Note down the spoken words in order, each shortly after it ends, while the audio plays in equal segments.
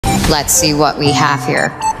Let's see what we have here.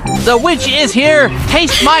 The witch is here!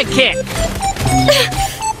 Taste my kick!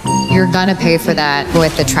 You're gonna pay for that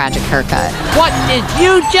with the tragic haircut. What did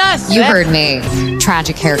you just say? You heard me.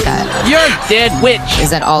 Tragic haircut. You're dead, witch!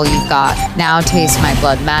 Is that all you've got? Now taste my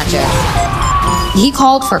blood magic. He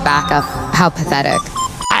called for backup. How pathetic.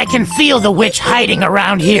 I can feel the witch hiding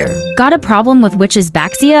around here. Got a problem with witches,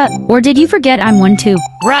 Baxia? Or did you forget I'm one too?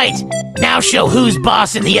 Right. Now show who's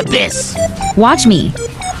boss in the abyss. Watch me.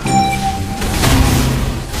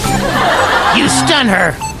 You stun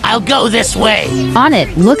her. I'll go this way. On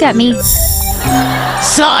it. Look at me.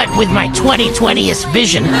 Saw it with my 2020th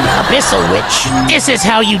vision, Abyssal Witch. This is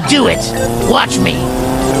how you do it. Watch me.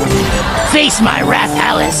 Face my wrath,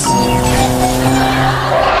 Alice.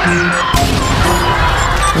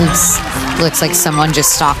 Looks like someone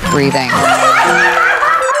just stopped breathing.